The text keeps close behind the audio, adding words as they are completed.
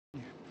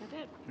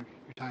it.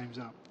 Your time's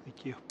up.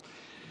 Thank you.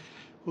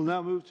 We'll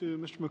now move to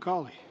Mr.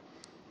 MacAulay.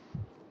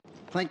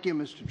 Thank you,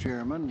 Mr.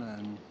 Chairman,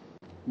 and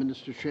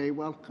Minister Shea,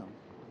 welcome.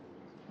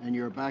 And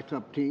your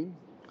backup team,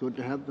 good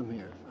to have them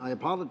here. I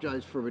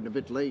apologize for being a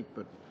bit late,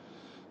 but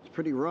it's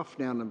pretty rough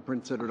down in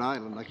Prince Edward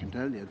Island, I can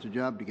tell you. It's a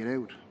job to get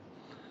out.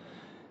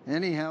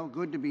 Anyhow,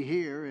 good to be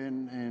here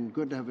and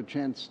good to have a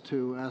chance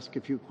to ask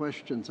a few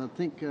questions. I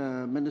think,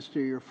 Minister,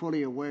 you're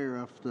fully aware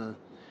of the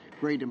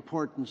great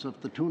importance of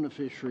the tuna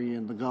fishery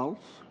in the Gulf.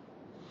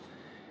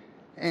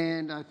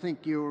 And I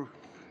think you're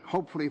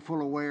hopefully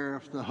full aware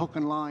of the hook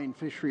and line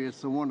fishery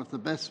as one of the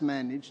best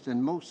managed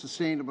and most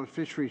sustainable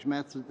fisheries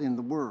methods in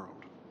the world.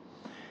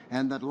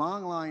 And that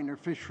longliner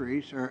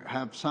fisheries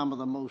have some of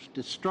the most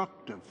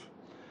destructive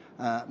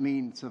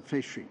means of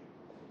fishing.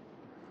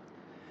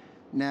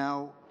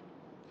 Now,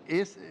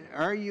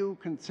 are you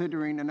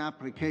considering an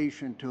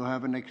application to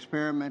have an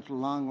experimental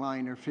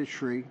longliner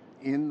fishery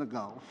in the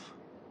Gulf?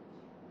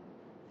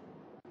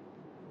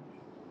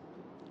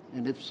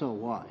 And if so,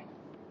 why?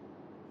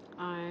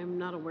 I'm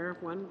not aware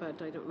of one,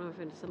 but I don't know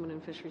if someone in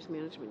fisheries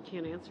management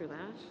can answer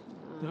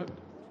that.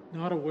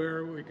 Not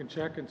aware. We can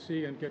check and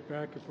see and get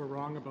back if we're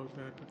wrong about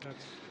that, but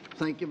that's...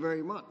 Thank you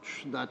very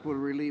much. That will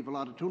relieve a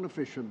lot of tuna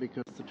fishing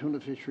because the tuna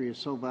fishery is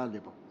so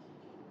valuable.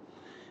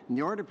 In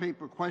the order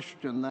paper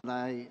question that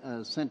I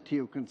sent to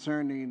you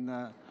concerning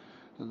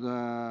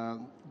the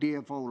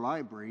DFO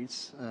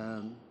libraries,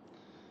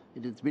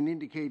 it has been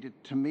indicated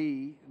to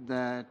me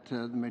that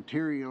the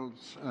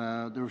materials,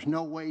 there was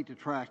no way to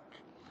track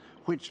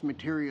which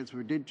materials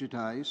were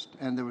digitized,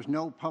 and there was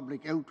no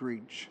public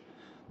outreach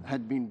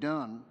had been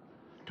done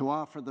to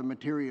offer the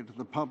material to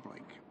the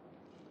public.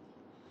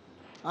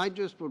 I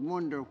just would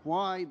wonder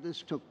why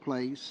this took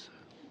place.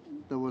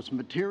 There was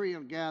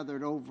material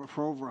gathered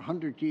for over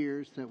 100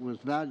 years that was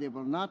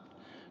valuable not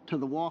to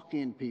the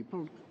walk-in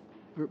people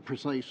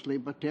precisely,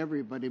 but to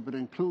everybody,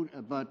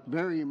 but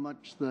very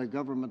much the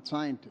government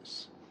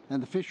scientists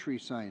and the fishery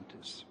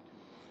scientists.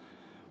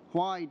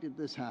 Why did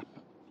this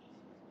happen?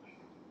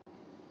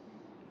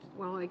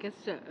 Well, I guess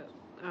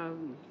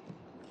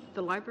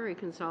the library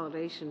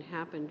consolidation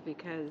happened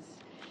because,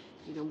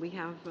 we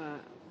have a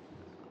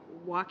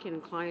walk-in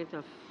client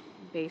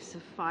base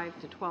of 5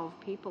 to 12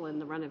 people in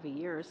the run of a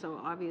year. So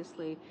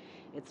obviously,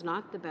 it's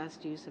not the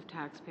best use of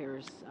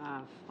taxpayers'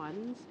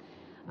 funds.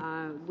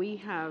 We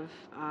have,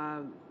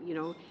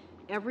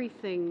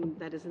 everything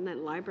that is in that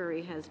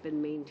library has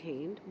been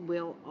maintained.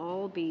 Will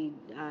all be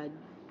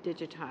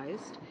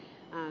digitized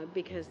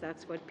because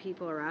that's what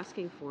people are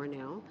asking for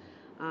now.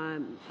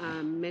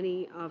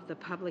 Many of the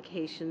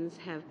publications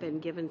have been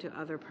given to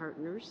other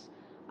partners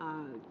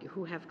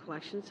who have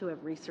collections, who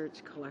have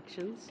research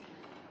collections.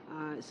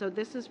 So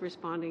this is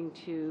responding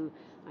to,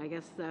 I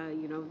guess, the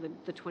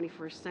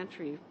 21st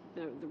century,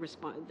 the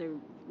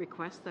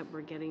requests that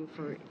we're getting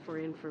for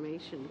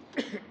information.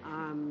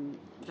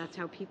 That's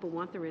how people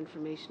want their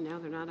information now.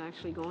 They're not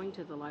actually going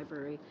to the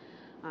library.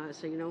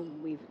 So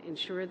we've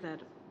ensured that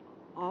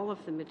all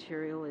of the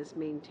material is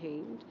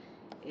maintained.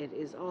 It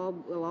is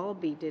will all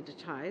be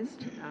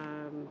digitized,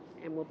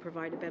 and will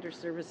provide a better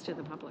service to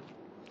the public.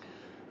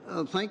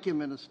 Thank you,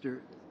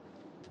 Minister.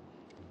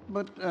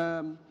 But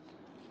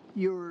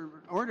your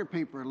order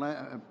paper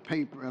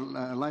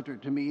letter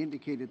to me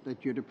indicated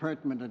that your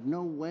department had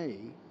no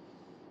way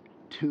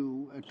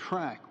to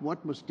track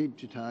what was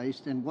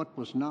digitized and what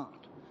was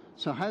not.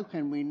 So how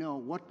can we know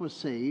what was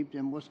saved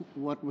and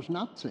what was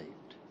not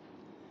saved?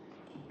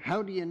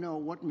 How do you know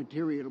what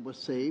material was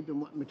saved and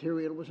what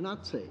material was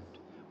not saved?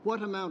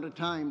 What amount of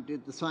time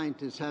did the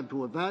scientists have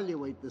to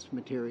evaluate this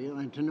material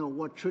and to know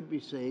what should be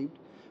saved?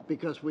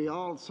 Because we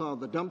all saw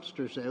the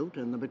dumpsters out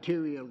and the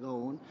material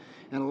going,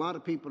 and a lot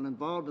of people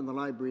involved in the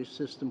library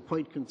system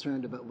quite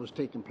concerned about what was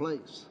taking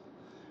place.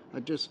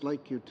 I'd just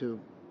like you to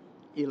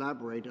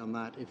elaborate on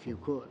that if you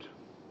could.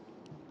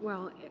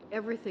 Well,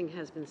 everything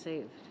has been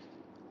saved.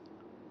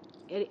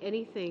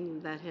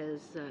 Anything that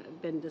has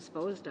been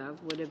disposed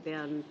of would have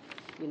been,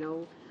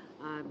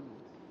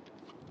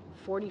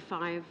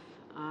 45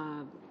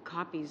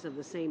 copies of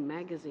the same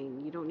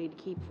magazine. You don't need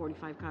to keep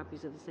 45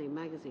 copies of the same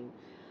magazine.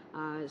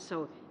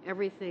 So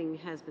everything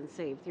has been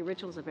saved, the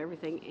originals of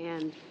everything,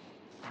 and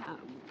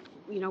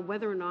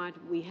whether or not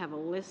we have a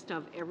list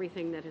of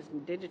everything that has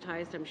been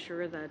digitized, I'm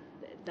sure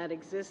that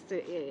exists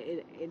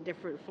in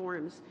different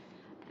forms.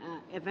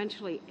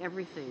 Eventually,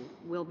 everything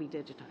will be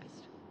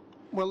digitized.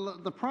 Well,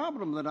 the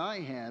problem that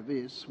I have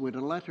is with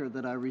a letter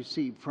that I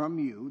received from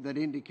you that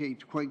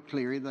indicates quite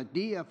clearly that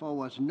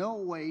DFO has no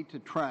way to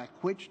track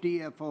which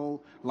DFO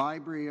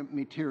library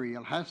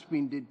material has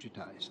been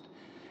digitized,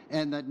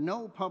 and that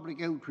no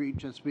public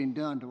outreach has been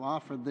done to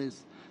offer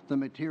the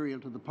material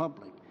to the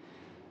public.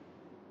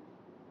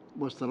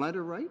 Was the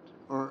letter right?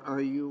 Or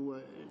are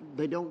you,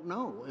 they don't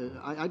know.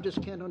 I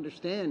just can't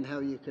understand how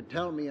you could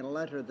tell me in a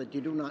letter that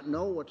you do not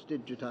know what's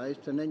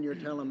digitized, and then you're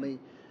telling me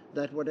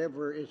that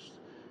whatever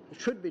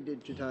should be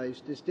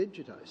digitized is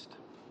digitized.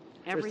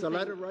 Is the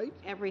letter right?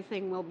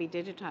 Everything will be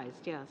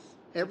digitized, yes.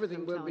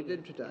 Everything will be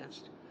digitized.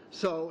 Yes.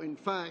 So, in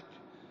fact,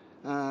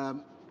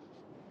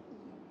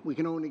 we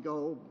can only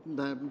go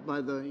by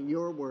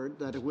your word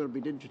that it will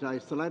be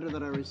digitized. The letter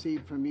that I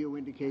received from you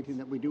indicating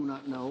that we do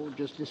not know,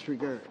 just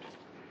disregard.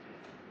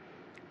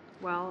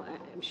 Well,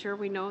 I'm sure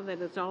we know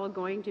that it's all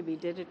going to be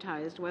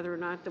digitized. Whether or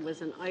not there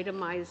was an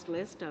itemized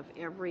list of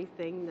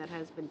everything that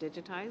has been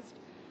digitized,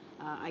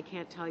 I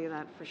can't tell you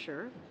that for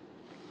sure.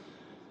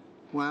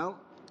 Well,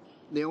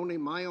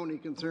 my only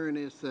concern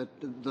is that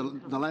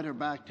the letter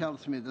back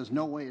tells me there's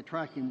no way of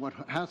tracking what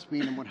has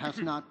been and what has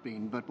not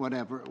been, but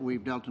whatever,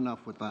 we've dealt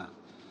enough with that.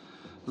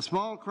 The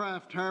Small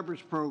Craft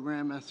Harbours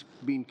program has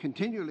been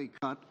continually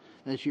cut.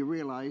 As you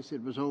realize,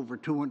 it was over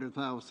 200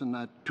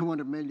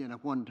 million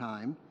at one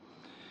time,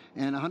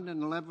 and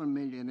 111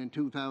 million in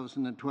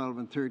 2012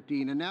 and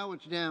 13, and now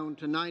it's down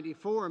to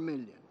 94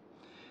 million.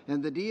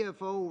 And the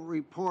DFO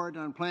report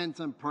on plans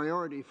and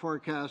priority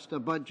forecast a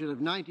budget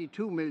of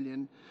 92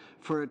 million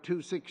for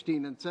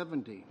 2016 and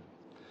 17.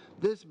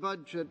 This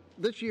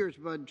year's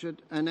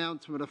budget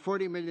announcement of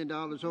 $40 million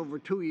over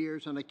 2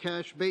 years on a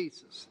cash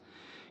basis.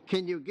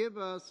 Can you give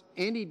us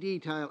any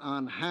detail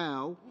on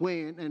how,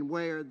 when, and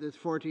where this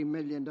 $40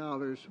 million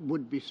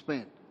would be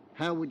spent?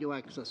 How would you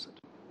access it?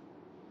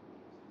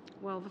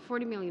 Well, the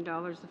 $40 million,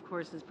 of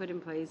course, is put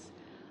in place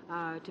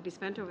to be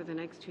spent over the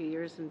next 2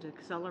 years and to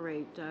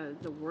accelerate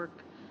the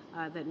work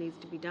that needs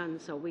to be done.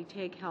 So we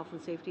take health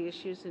and safety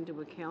issues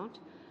into account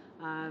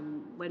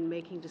when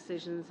making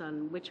decisions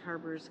on which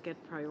harbours get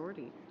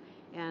priority.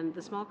 And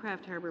the small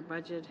craft harbour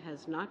budget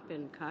has not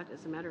been cut.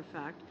 As a matter of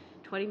fact,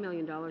 $20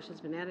 million has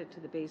been added to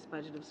the base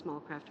budget of small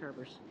craft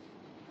harbours.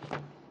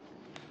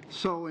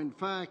 So, in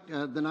fact,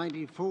 the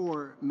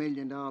 $94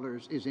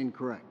 million is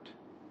incorrect.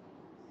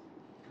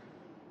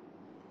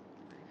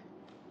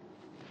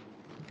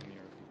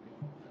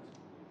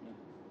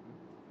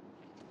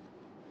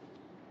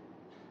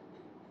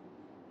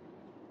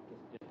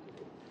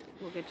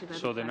 We'll get to that.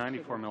 So the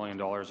 $94 million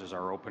is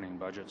our opening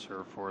budget,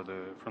 sir,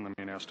 from the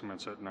main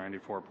estimates at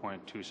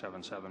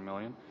 $94.277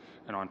 million.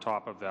 And on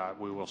top of that,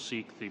 we will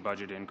seek the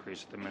budget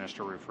increase that the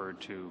minister referred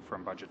to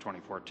from budget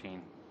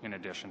 2014 in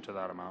addition to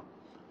that amount.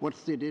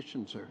 What's the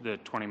addition, sir? The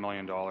 $20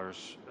 million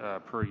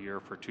per year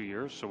for 2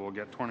 years. So we'll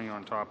get 20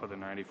 on top of the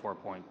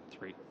 94.3.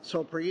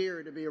 So per year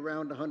it'd be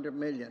around 100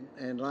 million,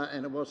 and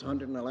it was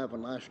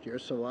 111 last year.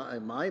 So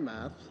my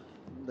math,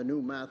 the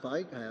new math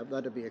I have,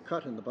 that'd be a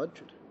cut in the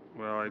budget.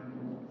 Well,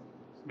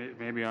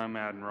 maybe I'm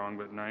adding wrong,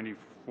 but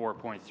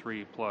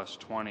 94.3 plus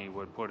 20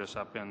 would put us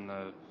up in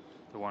the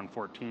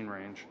 114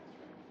 range,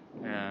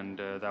 and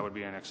that would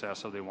be in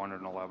excess of the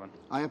 111.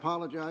 I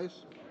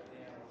apologize.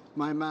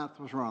 My math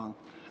was wrong.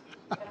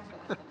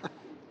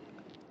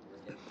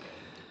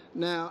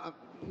 Now,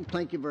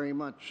 thank you very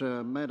much,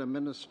 Madam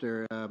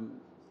Minister.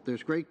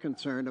 There's great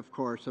concern, of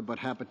course, about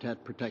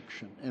habitat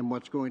protection and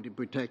what's going to be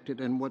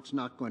protected and what's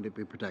not going to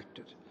be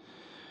protected.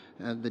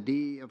 The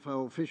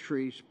DFO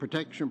Fisheries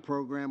Protection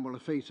Program will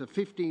face a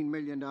 $15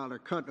 million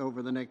cut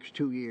over the next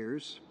 2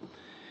 years.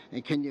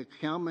 And can you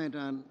comment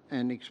on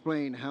and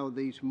explain how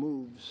these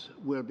moves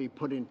will be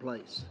put in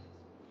place?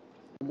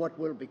 What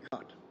will be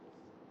cut?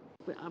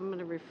 I'm going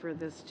to refer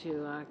this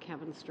to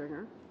Kevin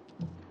Stringer.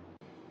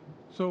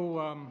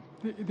 So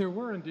there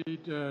were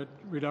indeed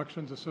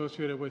reductions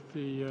associated with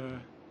the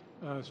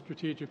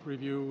strategic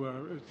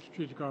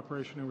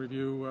operation and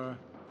review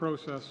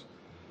process.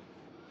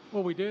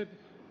 What we did,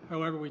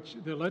 however,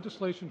 the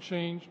legislation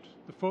changed.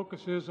 The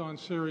focus is on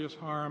serious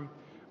harm.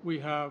 We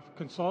have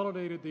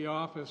consolidated the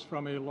office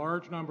from a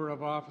large number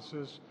of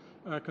offices,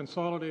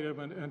 consolidated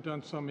and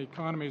done some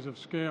economies of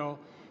scale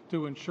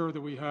to ensure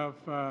that we have,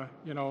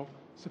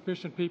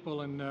 sufficient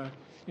people in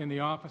the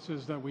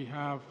offices that we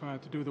have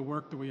to do the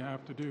work that we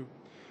have to do.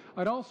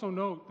 I'd also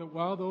note that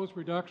while those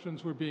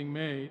reductions were being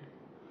made,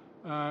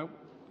 the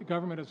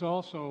government has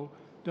also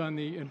done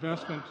the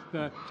investment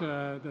that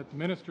the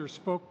minister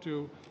spoke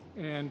to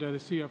and the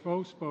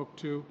CFO spoke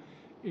to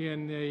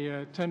in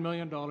the $10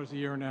 million a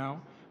year now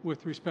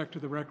with respect to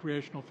the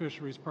Recreational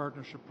Fisheries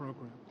Partnership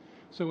Program.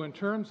 So in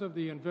terms of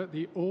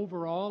the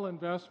overall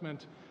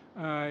investment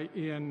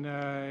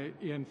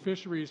in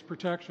fisheries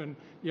protection,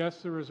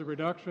 yes, there is a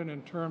reduction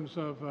in terms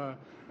of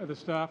the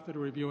staff that are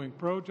reviewing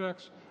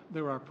projects.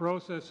 There are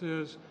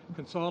processes,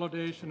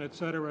 consolidation, et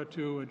cetera,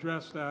 to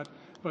address that,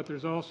 but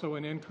there's also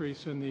an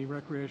increase in the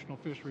Recreational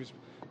Fisheries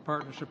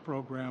Partnership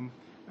Program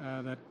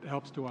that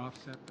helps to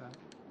offset that.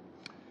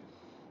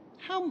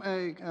 How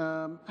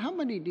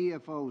many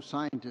DFO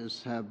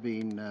scientists have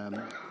been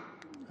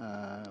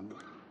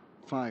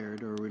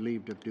fired or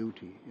relieved of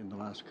duty in the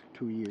last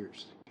 2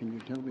 years? Can you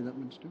tell me that,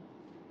 Minister?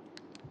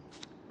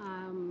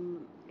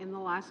 In the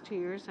last 2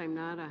 years, I'm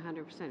not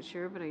 100%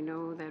 sure, but I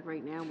know that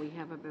right now we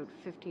have about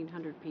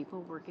 1,500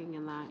 people working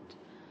in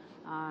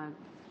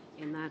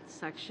that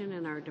section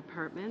in our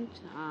department,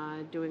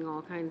 doing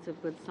all kinds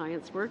of good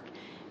science work.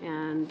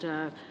 And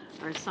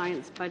our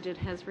science budget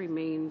has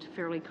remained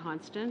fairly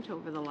constant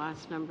over the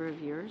last number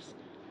of years.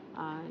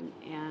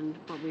 And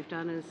what we've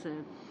done is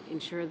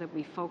ensure that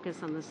we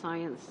focus on the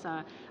science,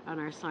 on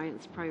our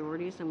science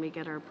priorities, and we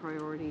get our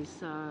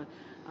priorities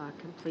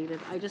completed.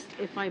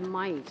 If I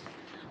might,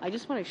 I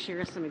just want to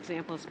share some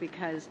examples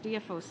because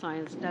DFO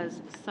Science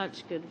does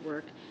such good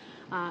work,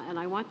 and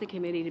I want the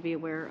committee to be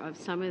aware of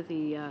some of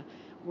the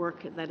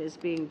work that is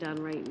being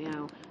done right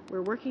now.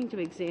 We're working to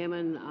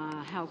examine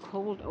how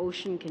cold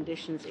ocean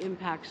conditions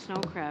impact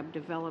snow crab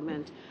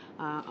development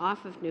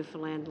off of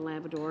Newfoundland and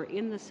Labrador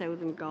in the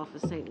southern Gulf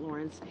of St.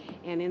 Lawrence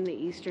and in the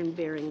eastern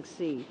Bering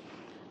Sea.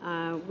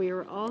 We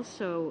are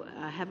also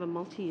have a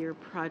multi-year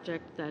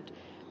project that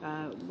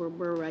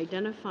we're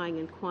identifying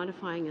and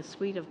quantifying a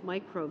suite of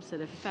microbes that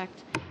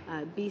affect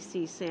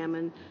BC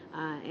salmon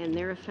and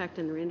their effect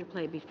and their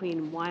interplay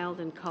between wild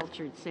and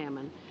cultured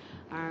salmon.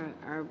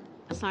 Our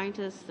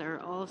scientists are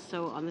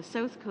also on the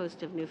south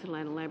coast of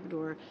Newfoundland and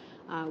Labrador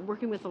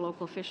working with the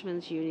local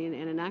fishermen's union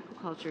and an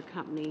aquaculture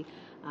company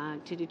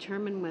to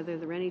determine whether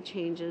there are any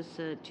changes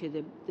to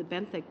the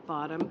benthic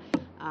bottom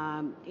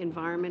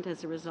environment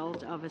as a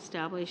result of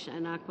establish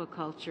an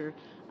aquaculture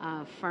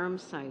farm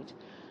site.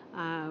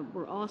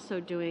 We're also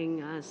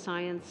doing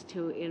science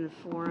to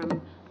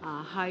inform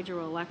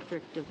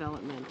hydroelectric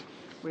development.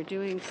 We're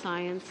doing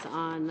science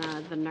on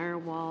the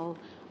narwhal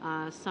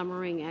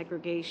summering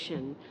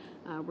aggregation.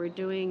 We're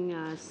doing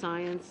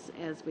science,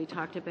 as we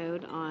talked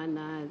about,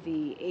 on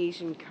the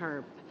Asian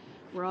carp.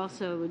 We're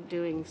also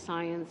doing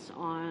science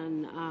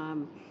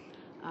on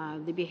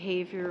the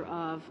behavior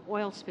of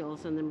oil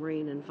spills in the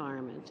marine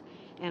environment.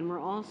 And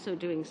we're also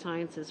doing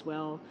science as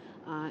well,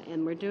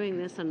 and we're doing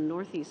this on the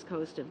northeast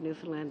coast of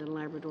Newfoundland and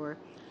Labrador.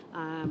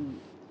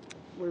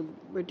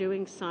 We're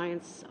doing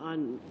science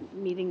on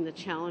meeting the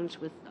challenge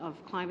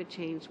of climate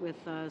change with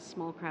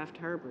small craft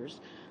harbors.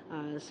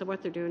 So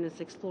what they're doing is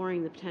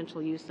exploring the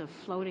potential use of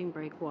floating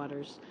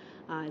breakwaters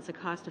as a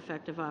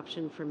cost-effective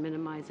option for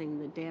minimizing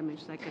the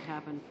damage that could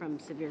happen from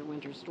severe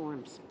winter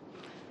storms.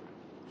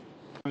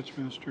 Much,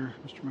 Mr.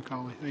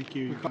 MacAulay. Thank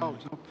you.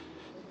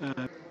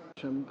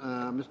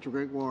 Mr.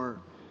 Gregoire,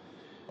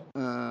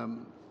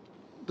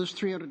 this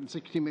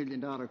 $360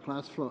 million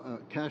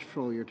cash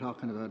flow you're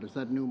talking about, is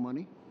that new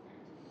money?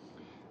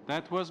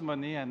 That was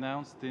money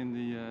announced in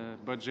the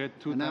budget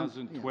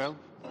 2012.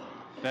 Yes.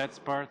 That's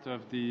part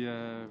of the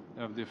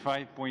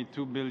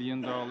 $5.2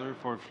 billion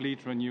for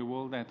fleet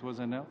renewal that was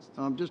announced.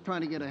 I'm just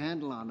trying to get a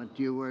handle on it.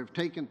 You have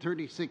taken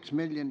 $36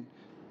 million,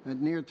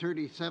 near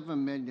 $37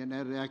 million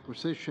out of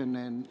acquisition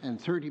and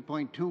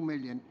 $30.2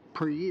 million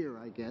per year,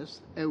 I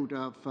guess, out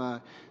of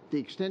the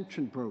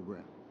extension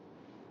program.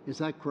 Is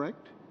that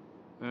correct?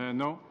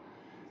 No.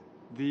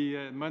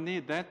 The money,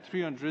 that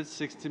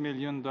 $360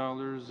 million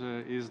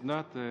is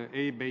not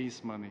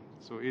A-based money.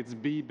 So it's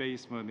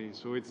B-based money.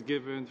 So it's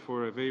given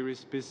for a very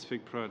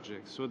specific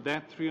project. So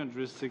that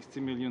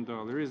 $360 million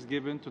is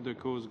given to the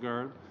Coast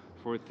Guard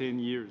for 10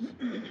 years.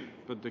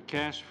 But the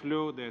cash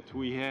flow that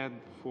we had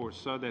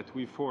foresaw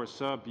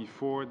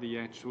before the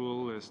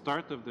actual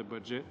start of the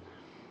budget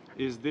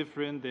is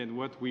different than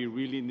what we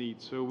really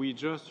need. So we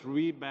just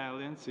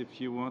rebalance,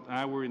 if you want,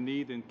 our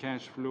need and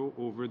cash flow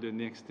over the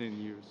next 10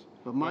 years.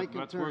 But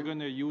we're going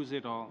to use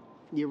it all.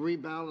 You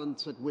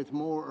rebalance it with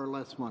more or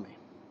less money?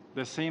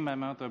 The same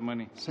amount of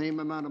money. Same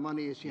amount of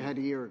money as you had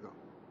a year ago?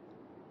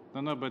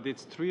 No, but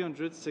it's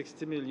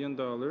 $360 million.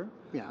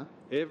 Yeah.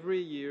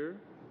 Every year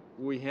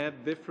we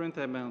had different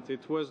amounts.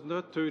 It was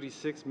not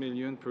 $36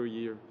 million per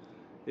year.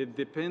 It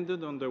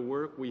depended on the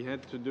work we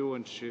had to do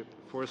on ship.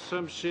 For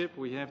some ship,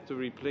 we have to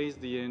replace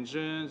the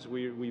engines,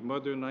 we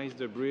modernize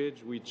the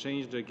bridge, we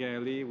change the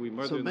galley, we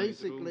modernize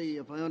So basically,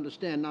 if I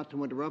understand, not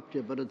to interrupt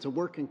you, but it's a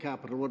working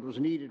capital. What was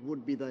needed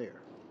would be there.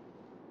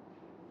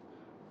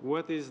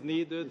 What is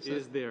needed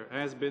is there,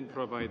 has been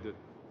provided.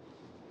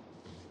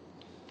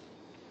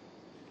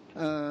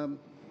 As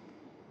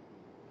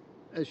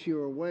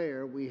you're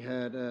aware, we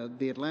had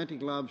the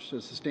Atlantic lobster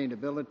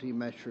sustainability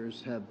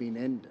measures have been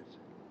ended.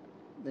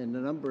 And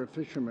a number of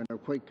fishermen are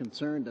quite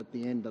concerned at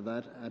the end of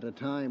that, at a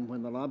time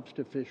when the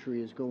lobster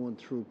fishery is going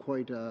through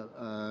quite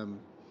a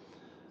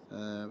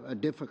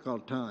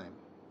difficult time.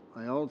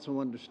 I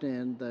also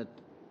understand that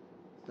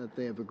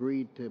they have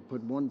agreed to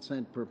put 1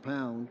 cent per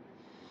pound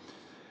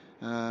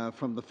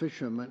from the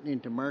fishermen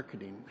into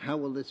marketing. How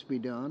will this be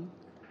done?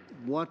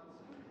 What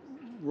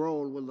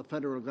role will the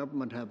federal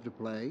government have to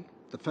play?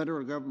 The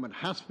federal government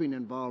has been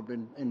involved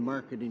in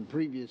marketing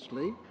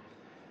previously.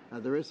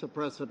 There is a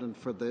precedent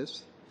for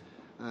this.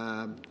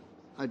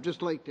 I'd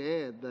just like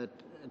to add that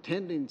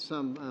attending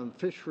some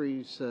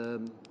fisheries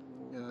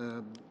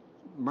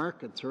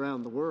markets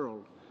around the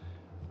world,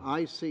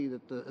 I see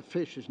that the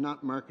fish is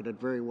not marketed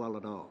very well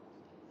at all.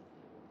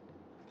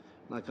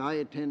 Like I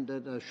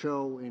attended a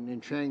show in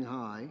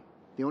Shanghai.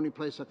 The only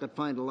place I could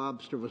find a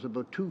lobster was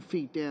about 2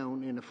 feet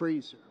down in a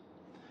freezer,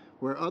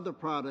 where other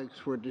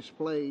products were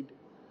displayed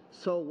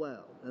so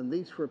well. And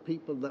these were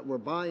people that were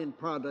buying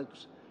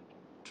products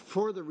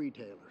for the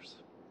retailers.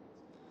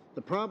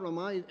 The problem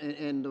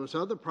and there was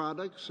other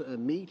products,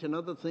 meat and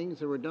other things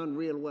that were done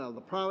real well. The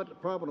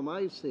problem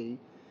I see,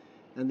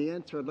 and the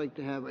answer I'd like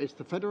to have, is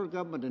the federal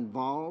government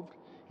involved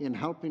in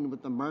helping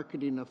with the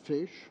marketing of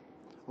fish,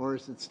 or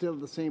is it still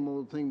the same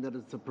old thing that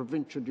it's a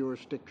provincial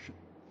jurisdiction?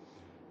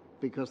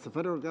 Because the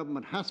federal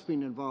government has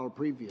been involved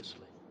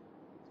previously.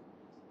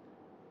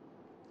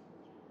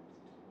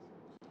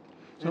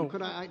 And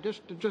could I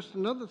just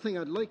another thing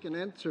I'd like an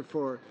answer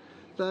for,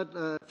 that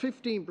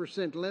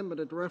 15% limit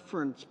at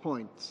reference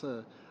points.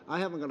 I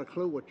haven't got a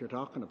clue what you're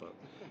talking about.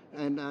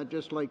 And I'd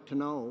just like to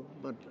know,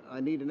 but I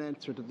need an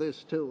answer to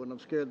this too, and I'm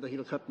scared that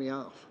he'll cut me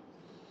off.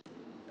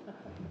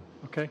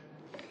 Okay.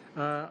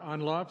 On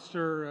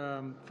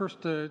lobster, first,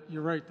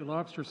 you're right, the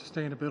lobster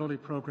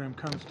sustainability program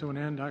comes to an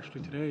end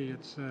actually today.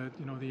 It's,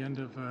 the end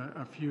of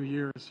a few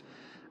years.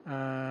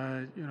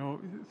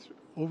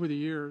 Over the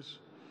years,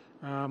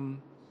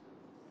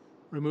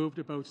 removed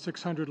about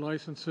 600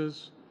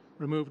 licenses,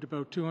 removed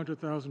about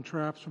 200,000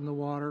 traps from the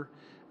water,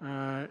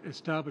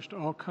 established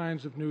all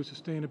kinds of new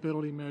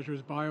sustainability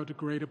measures,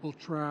 biodegradable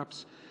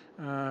traps,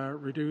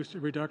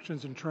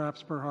 reductions in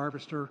traps per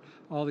harvester,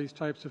 all these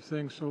types of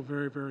things. So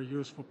very, very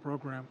useful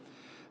program.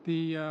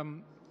 The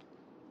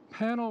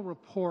panel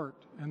report,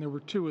 and there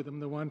were two of them,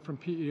 the one from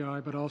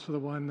PEI, but also the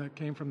one that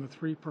came from the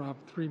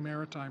three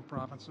maritime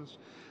provinces.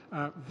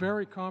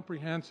 Very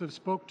comprehensive,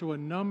 spoke to a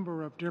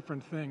number of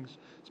different things.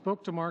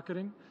 Spoke to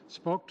marketing,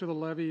 spoke to the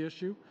levy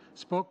issue,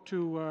 spoke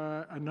to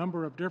a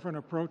number of different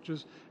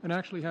approaches, and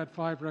actually had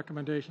 5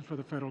 recommendations for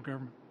the federal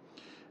government.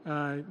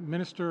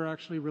 Minister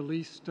actually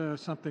released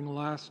something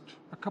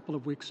a couple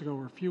of weeks ago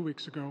or a few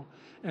weeks ago,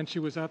 and she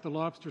was at the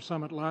Lobster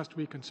Summit last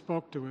week and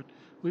spoke to it.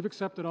 We've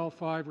accepted all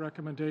 5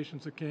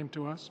 recommendations that came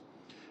to us,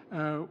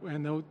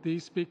 and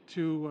these speak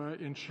to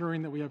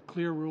ensuring that we have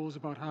clear rules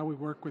about how we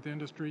work with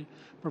industry,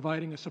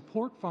 providing a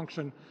support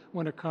function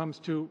when it comes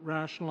to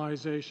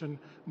rationalization,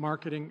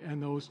 marketing,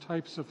 and those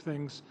types of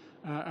things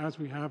as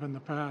we have in the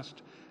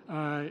past,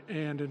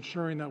 and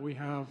ensuring that we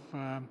have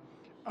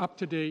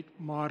up-to-date,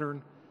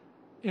 modern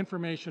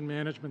information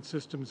management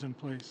systems in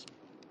place.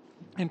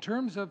 In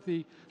terms of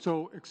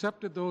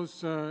accepted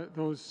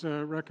those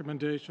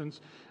recommendations,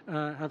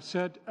 have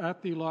said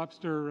at the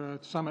Lobster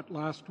Summit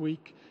last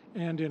week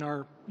and in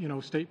our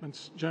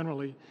statements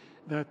generally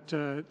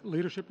that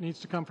leadership needs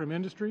to come from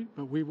industry,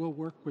 but we will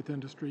work with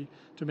industry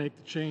to make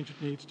the change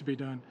that needs to be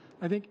done.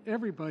 I think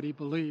everybody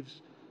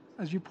believes,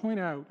 as you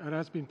point out, it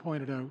has been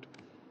pointed out,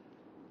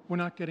 we're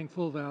not getting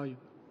full value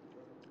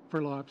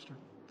for lobster.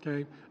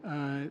 Okay,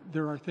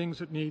 there are things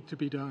that need to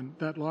be done.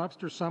 That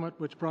Lobster Summit,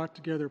 which brought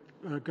together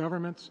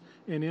governments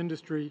and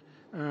industry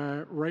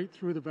right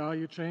through the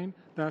value chain,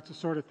 that's the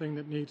sort of thing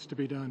that needs to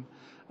be done.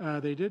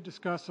 They did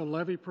discuss a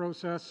levy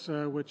process,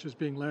 which is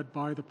being led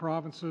by the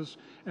provinces,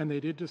 and they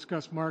did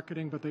discuss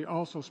marketing, but they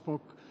also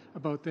spoke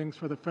about things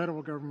for the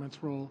federal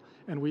government's role,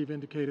 and we've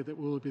indicated that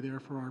we will be there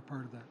for our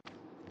part of that.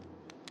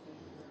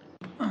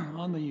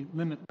 On the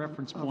limit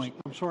reference point.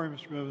 I'm sorry,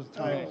 Mr. Bevins,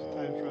 time's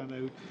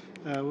run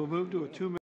out. We'll move to a 2-minute